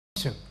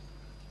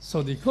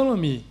So the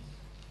economy,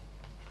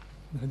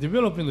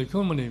 developing the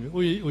economy,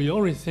 we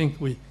always think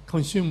we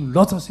consume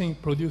lots of things,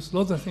 produce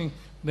lots of things,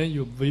 then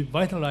you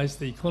revitalize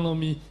the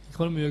economy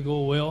will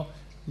go well,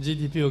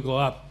 GDP will go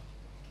up.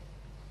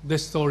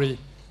 This story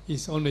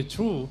is only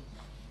true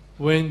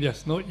when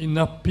there's not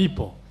enough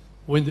people.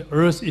 When the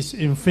earth is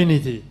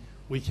infinity,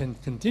 we can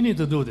continue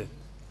to do that.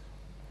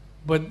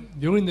 But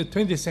during the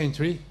 20th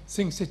century,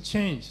 things have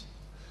changed.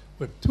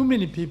 We have too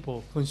many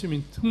people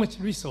consuming too much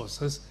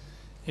resources,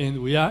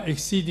 and we are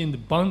exceeding the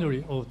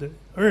boundary of the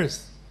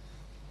earth.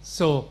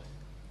 So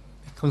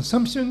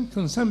consumption,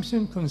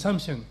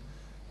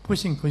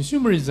 pushing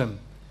consumerism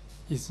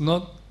is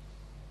not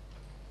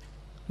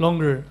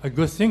longer a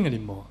good thing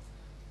anymore.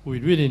 We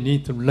really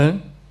need to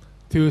learn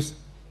to use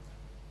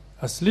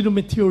as little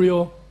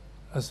material,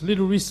 as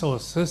little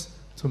resources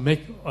to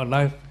make our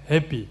life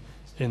happy.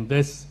 And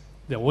that's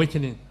the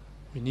awakening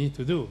we need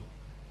to do.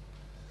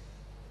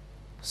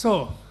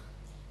 So,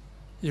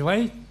 if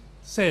I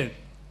said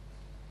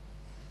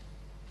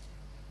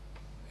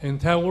the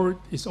entire world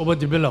is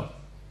overdeveloped,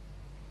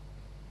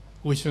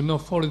 we should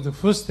not follow the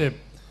footsteps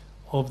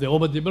of the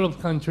overdeveloped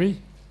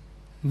country,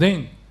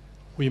 then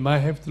we might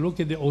have to look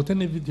at the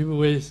alternative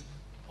ways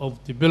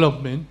of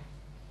development.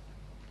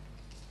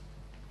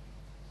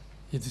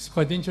 It is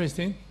quite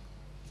interesting.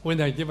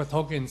 When I gave a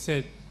talk and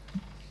said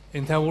the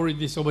entire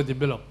world is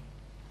overdeveloped,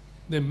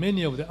 then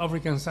many of the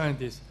African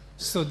scientists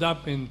stood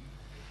up and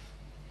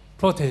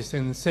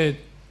protested and said,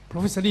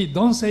 Professor Lee,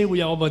 don't say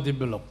we are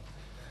overdeveloped.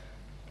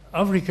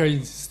 Africa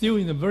is still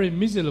in a very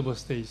miserable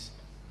stage.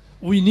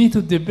 We need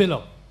to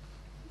develop.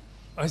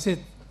 I said,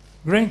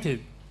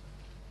 granted,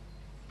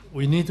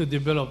 we need to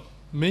develop.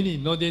 Many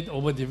not yet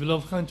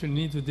overdeveloped countries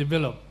need to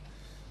develop.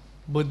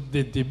 But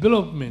the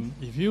development,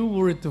 if you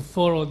were to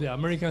follow the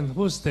American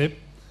footstep,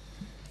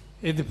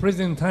 at the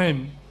present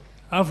time,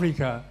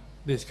 Africa,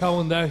 the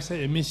carbon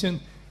dioxide emission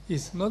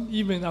is not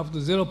even up to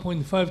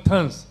 0.5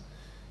 tons.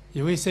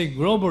 If we say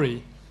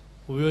globally,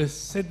 we will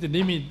set the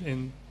limit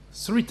in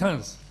 3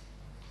 tons.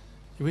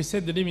 If we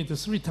set the limit to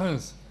 3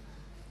 tons,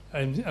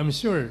 I'm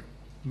sure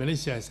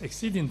Malaysia is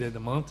exceeding that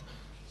amount.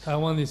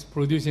 Taiwan is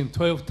producing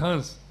 12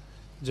 tons.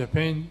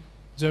 Japan,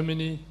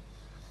 Germany,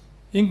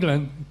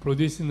 England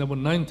producing about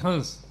 9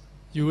 tons.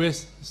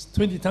 US is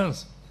 20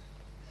 tons.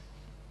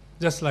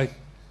 Just like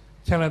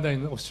Canada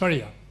and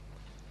Australia.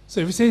 So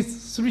if we say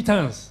 3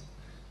 tons,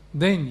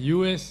 then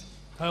US,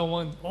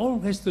 Taiwan, all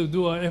has to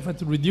do an effort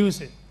to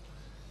reduce it.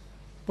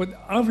 But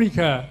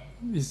Africa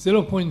is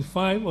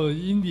 0.5, or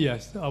India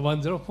is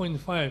around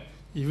 0.5.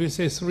 If you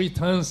say 3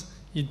 tons,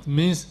 it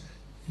means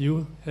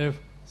you have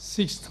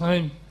 6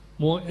 times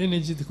more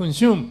energy to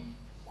consume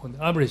on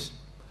average.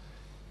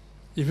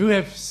 If you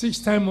have 6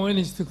 times more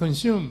energy to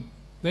consume,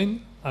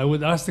 then I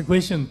would ask the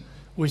question,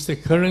 with the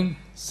current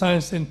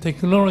science and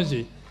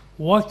technology,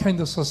 what kind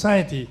of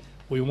society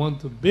we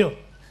want to build?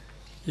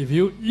 If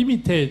you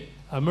imitate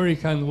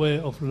American way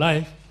of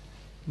life,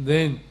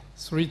 then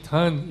 3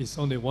 tons is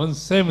only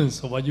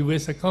 1/7 of what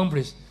US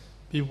accomplished.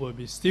 People will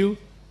be still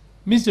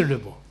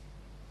miserable.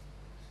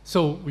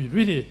 So we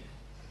really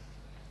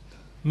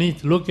need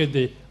to look at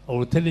the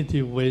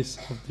alternative ways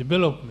of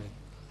development.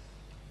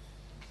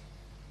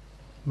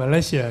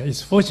 Malaysia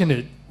is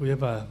fortunate. We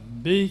have a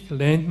big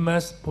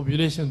landmass,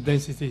 population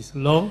density is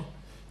low.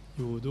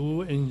 You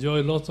do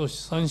enjoy lots of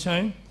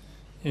sunshine,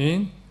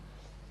 and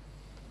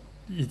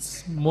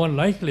it's more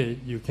likely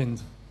you can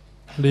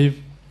live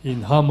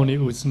in harmony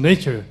with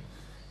nature.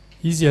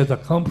 Easier to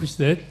accomplish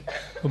that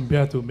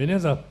compared to many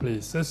other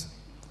places.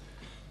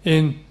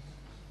 And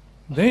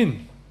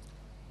then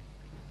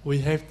we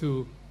have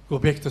to go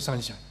back to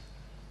sunshine.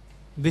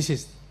 This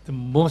is the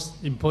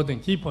most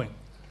important key point.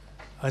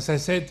 As I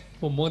said,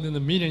 for more than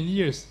 1 million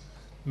years,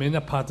 men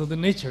are part of the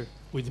nature.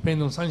 We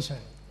depend on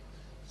sunshine.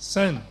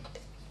 Sun,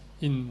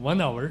 in 1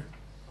 hour,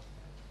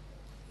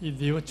 it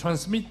will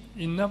transmit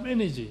enough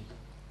energy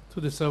to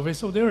the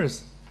surface of the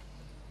earth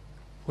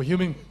for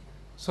human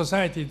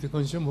society to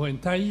consume for an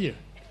entire year.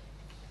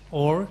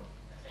 Or,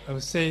 I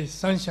would say,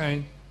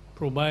 sunshine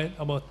provides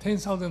about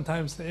 10,000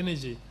 times the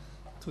energy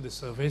to the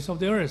surface of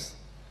the earth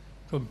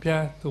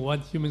compared to what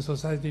human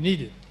society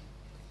needed.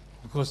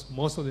 Of course,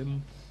 most of the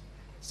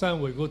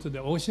sun will go to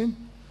the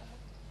ocean,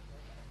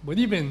 but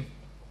even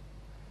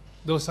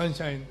those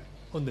sunshine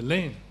on the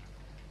land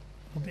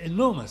will be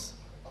enormous.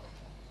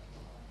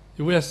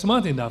 If we are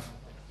smart enough,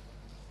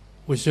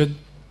 we should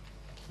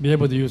be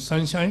able to use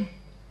sunshine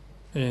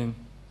and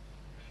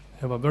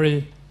have a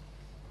very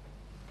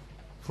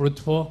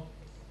fruitful,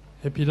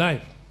 happy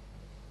life.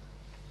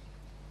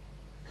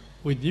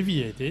 We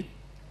deviated,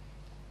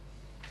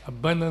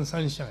 abundant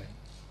sunshine.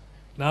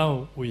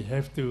 Now we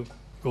have to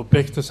go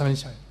back to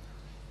sunshine.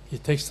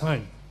 It takes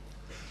time.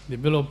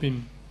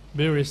 Developing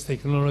various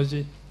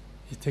technology,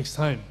 it takes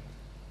time.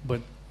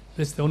 But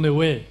that's the only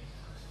way.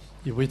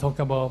 If we talk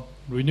about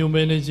renewable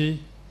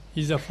energy,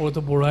 either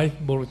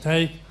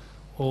photovoltaic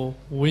or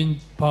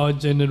wind power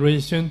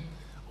generation,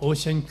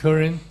 ocean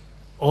current,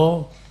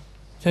 all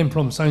came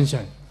from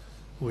sunshine.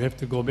 We have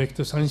to go back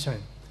to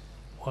sunshine.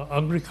 For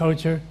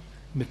agriculture,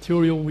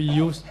 material we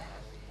use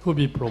could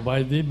be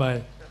provided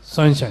by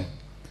sunshine.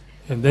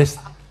 And that's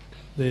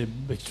the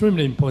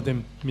extremely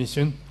important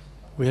mission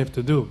we have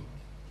to do.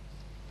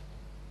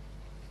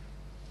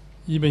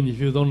 Even if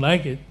you don't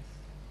like it,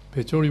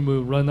 petroleum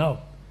will run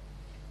out.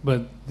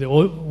 But the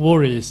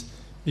worry is,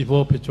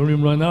 before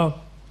petroleum run out,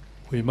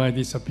 we might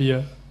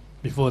disappear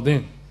before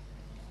then.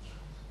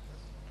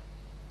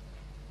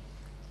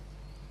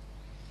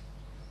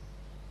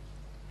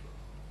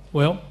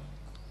 Well,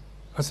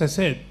 as I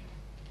said,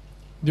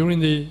 during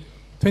the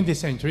 20th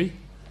century,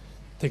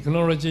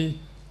 technology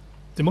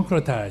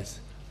democratized.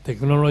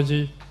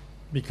 Technology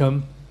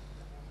become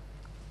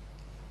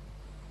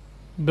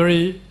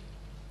very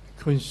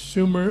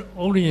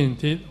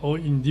consumer-oriented or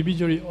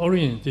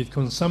individually-oriented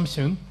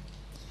consumption.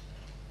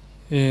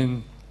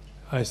 And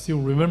I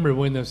still remember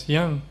when I was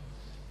young,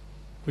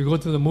 we go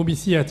to the movie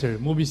theater.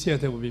 Movie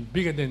theater would be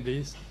bigger than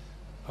this,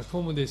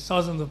 accommodate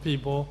thousands of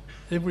people.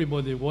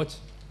 Everybody watch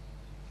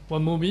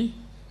one movie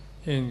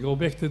and go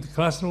back to the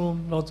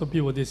classroom. Lots of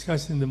people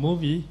discussing the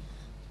movie,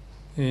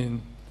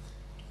 and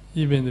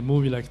even the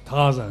movie like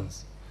Tarzan.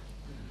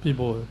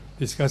 People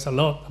discuss a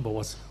lot about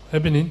what's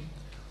happening.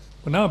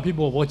 But now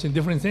people are watching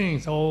different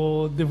things,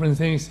 all different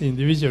things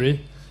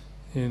individually,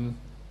 and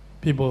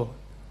people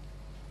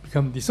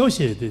become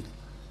dissociated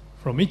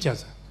from each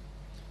other.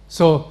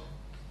 So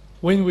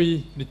when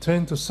we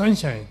return to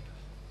sunshine,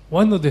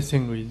 one of the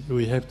things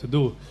we have to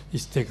do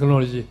is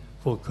technology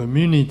for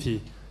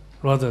community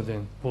rather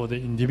than for the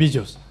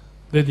individuals.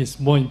 That is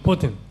more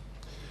important.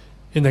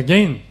 And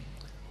again,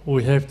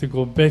 we have to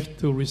go back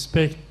to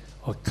respect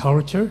our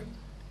culture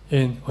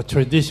and our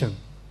tradition.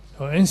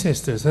 Our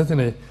ancestors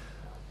certainly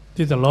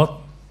did a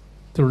lot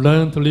to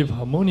learn to live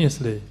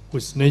harmoniously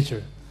with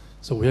nature.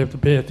 So we have to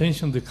pay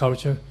attention to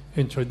culture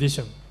and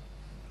tradition.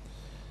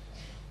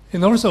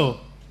 And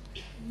also,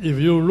 if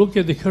you look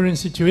at the current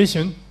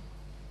situation,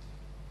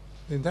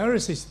 the entire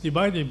Earth is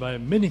divided by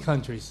many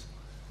countries.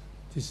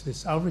 This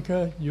is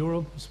Africa,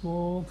 Europe,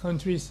 small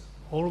countries,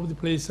 all over the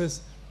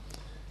places.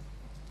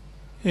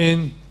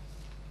 And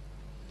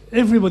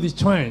everybody's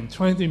trying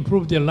to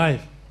improve their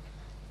life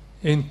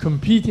and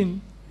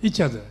competing each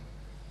other.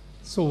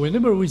 So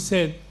whenever we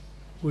said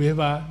we have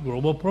a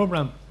global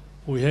problem,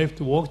 we have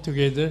to work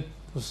together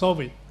to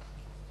solve it.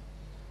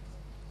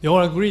 They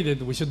all agree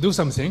that we should do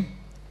something.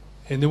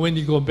 And then when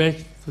they go back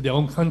to their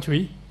own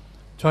country,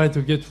 try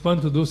to get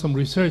fund to do some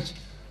research,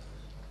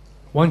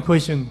 one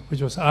question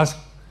which was asked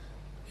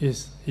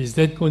is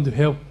that going to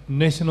help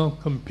national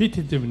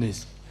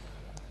competitiveness?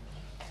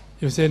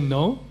 If you said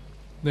no,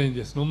 then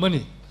there's no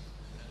money.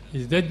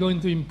 Is that going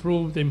to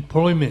improve the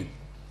employment?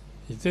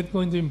 Is that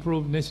going to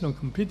improve national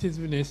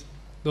competitiveness?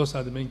 Those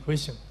are the main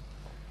questions.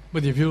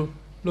 But if you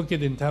look at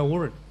the entire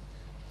world,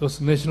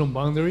 those national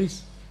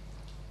boundaries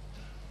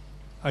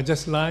are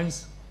just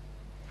lines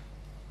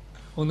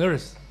on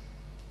Earth.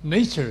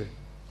 Nature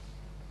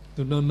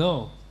do not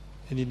know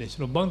any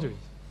national boundaries.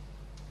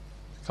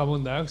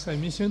 Carbon dioxide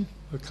emission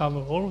will cover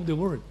all of the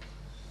world.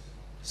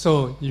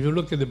 So if you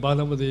look at the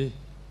bottom of the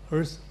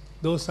Earth,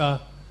 those are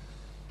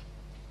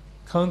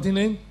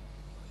continent.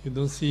 You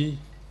don't see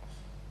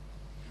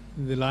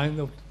the line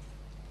of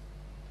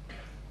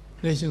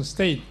nation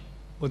state.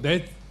 But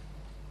that's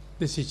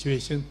the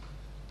situation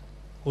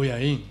we are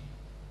in.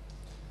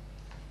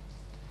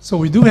 So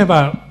we do have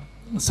a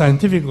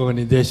scientific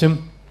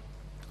organization.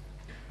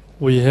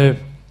 We have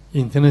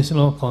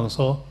International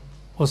Council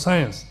for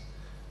Science.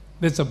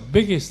 That's the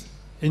biggest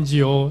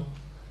NGO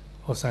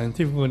or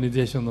scientific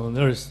organization on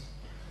Earth.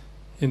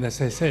 And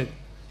as I said,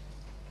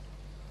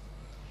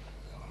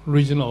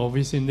 regional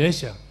office in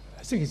Asia.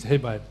 I think it's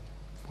head by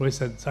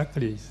Professor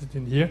Zachary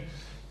sitting here.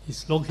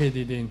 It's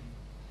located in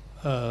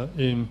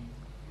Kuala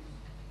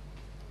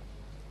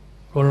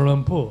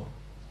Lumpur.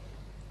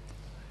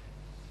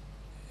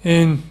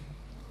 And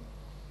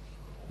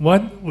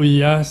what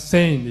we are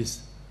saying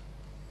is,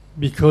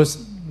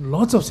 because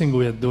lots of things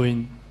we are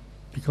doing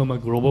become a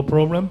global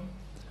problem,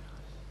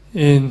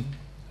 and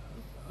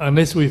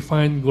unless we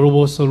find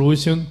global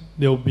solution,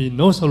 there will be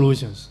no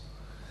solutions.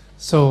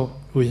 So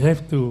we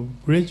have to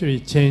gradually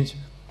change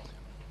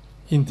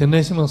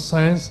international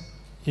science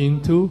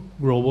into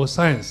global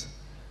science.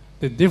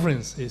 The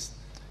difference is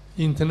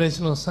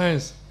international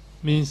science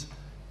means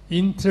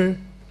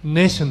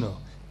international,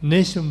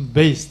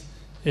 nation-based,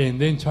 and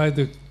then try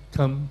to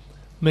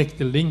make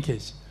the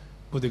linkage.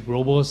 But the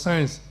global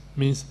science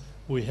means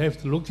we have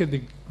to look at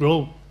the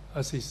globe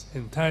as its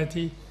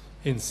entirety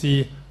and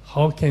see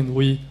how can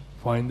we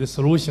find the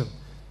solution.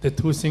 The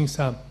two things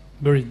are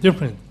very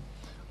different.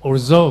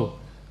 Although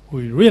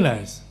we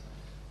realize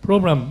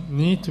problems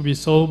need to be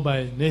solved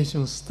by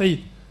nation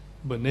state,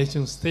 but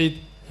nation state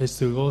has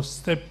to go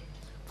step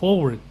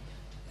forward.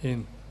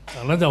 And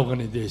another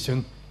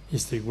organization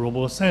is the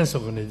Global Science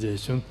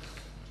Organization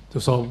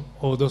to solve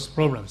all those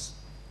problems.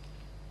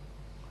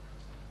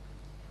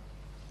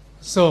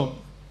 So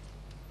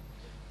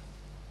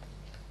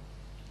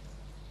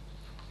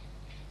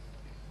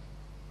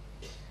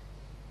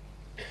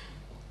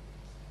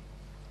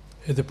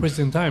at the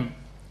present time,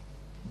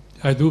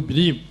 I do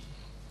believe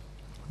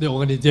the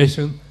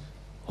organization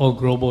or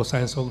global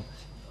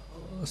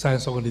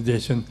science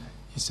organization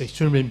is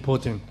extremely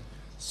important.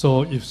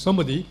 So if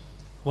somebody,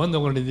 one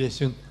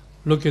organization,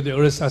 look at the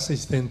Earth as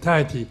its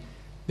entirety,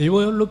 they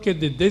will look at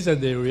the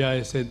desert area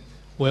and said,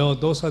 well,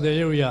 those are the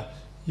area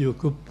you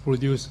could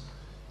produce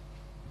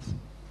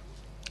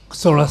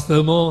solar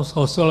thermal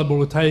or solar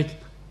voltaic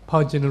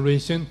power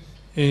generation,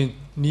 and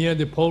near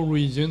the pole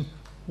region,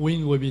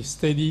 wind will be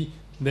steady.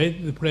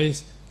 That's the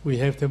place we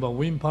have to have a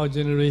wind power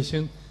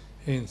generation,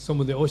 and some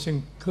of the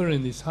ocean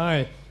current is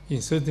high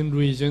in certain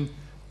region.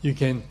 You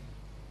can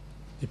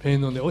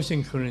depend on the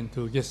ocean current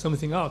to get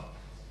something out.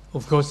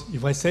 Of course,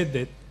 if I said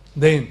that,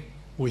 then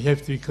we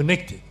have to be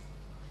connected.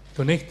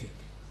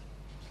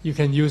 You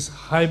can use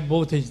high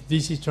voltage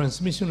DC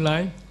transmission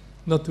line,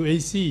 not to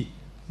AC.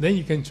 Then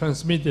you can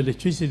transmit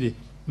electricity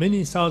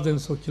many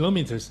thousands of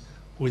kilometers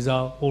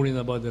without worrying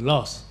about the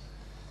loss.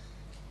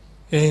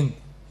 And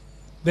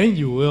then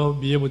you will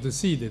be able to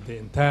see that the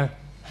entire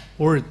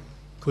world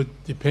could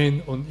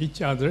depend on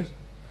each other.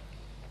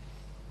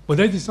 But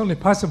that is only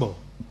possible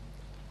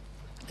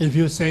if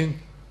you send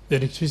the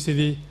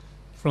electricity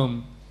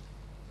from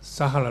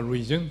Sahara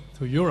region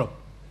to Europe.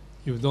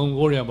 You don't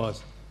worry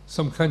about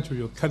some country,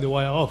 you cut the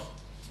wire off.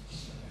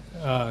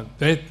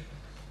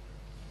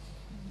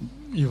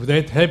 If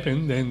that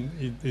happens,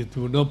 then it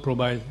will not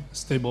provide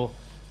stable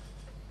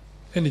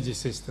energy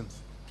systems.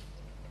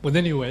 But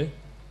anyway,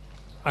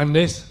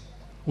 unless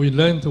we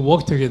learn to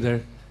work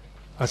together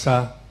as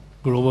a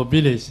global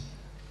village,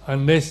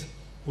 unless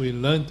we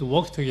learn to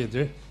work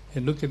together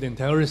and look at the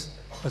entire Earth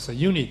as a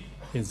unit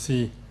and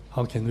see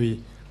how can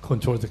we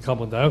control the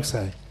carbon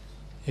dioxide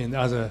and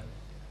other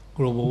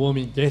global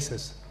warming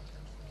gases,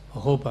 I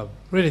hope are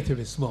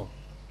relatively small.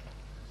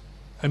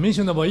 I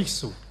mentioned about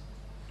ICSU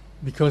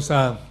because,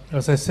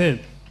 as I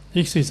said,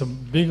 ICSU is a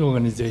big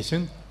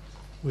organization.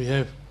 We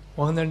have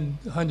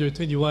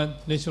 121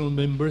 national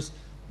members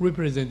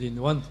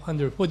representing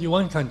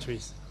 141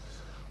 countries.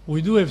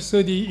 We do have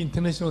 30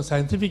 international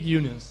scientific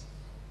unions.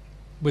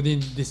 But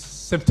in this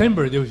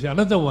September, there will be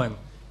another one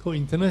called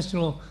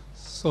International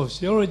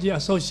Sociology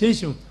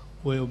Association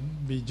will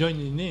be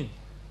joining in.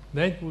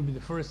 That will be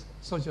the first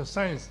social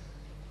science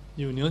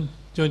union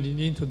joining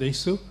into the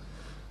ICSU.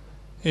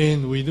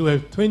 And we do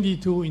have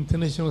 22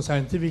 international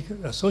scientific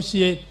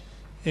associates.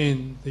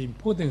 And the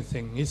important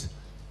thing is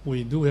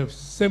we do have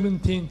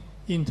 17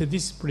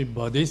 interdisciplinary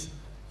bodies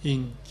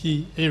in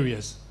key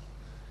areas.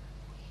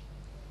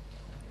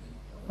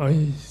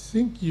 I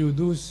think you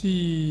do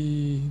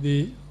see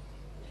the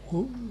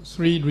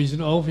 3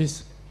 regional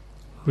office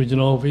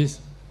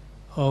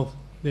of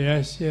the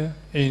Asia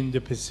and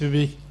the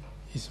Pacific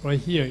is right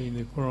here in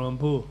the Kuala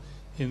Lumpur.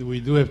 And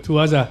we do have 2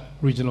 other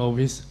regional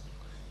offices.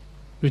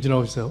 Regional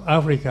office of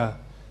Africa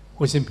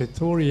was in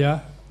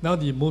Pretoria. Now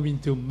they're moving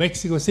to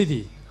Mexico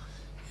City.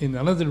 And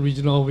another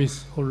regional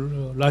office for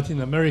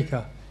Latin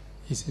America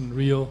is in the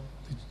Rio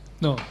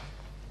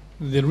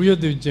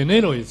de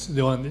Janeiro is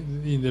the one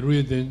in the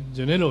Rio de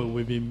Janeiro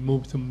will be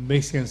moved to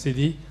Mexican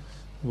City.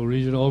 The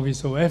regional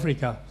office of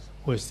Africa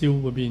will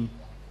still be in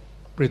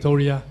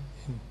Pretoria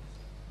in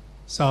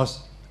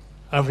South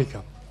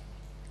Africa.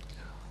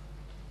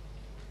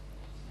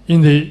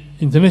 In the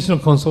International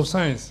Council of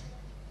Science,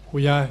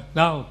 we are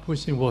now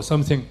pushing for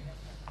something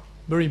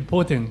very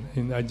important.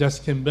 And I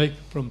just came back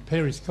from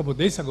Paris a couple of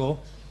days ago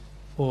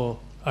for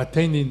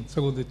attending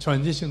the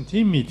transition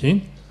team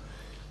meeting.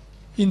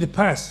 In the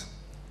past,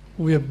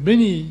 we have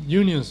many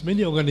unions,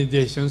 many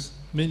organizations,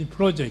 many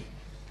projects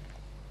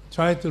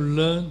try to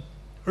learn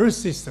Earth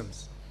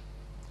systems.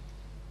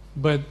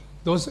 But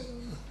those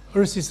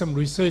Earth system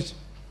research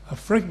are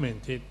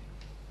fragmented,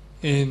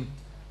 and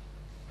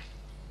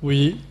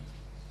we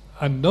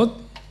are not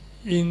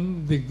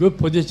in the good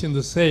position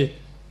to say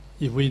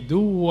if we do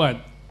what,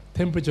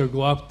 temperature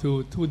go up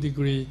to 2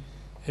 degrees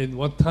at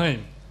what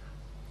time.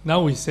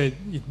 Now we said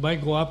it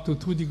might go up to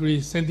 2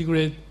 degrees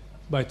centigrade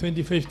by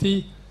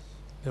 2050.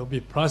 There will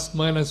be plus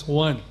minus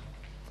 1.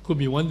 Could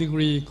be 1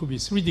 degree, could be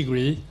 3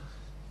 degrees.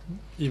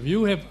 If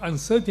you have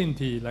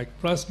uncertainty like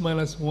plus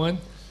minus 1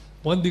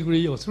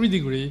 degree or 3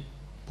 degrees,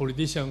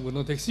 politicians will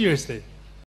not take seriously.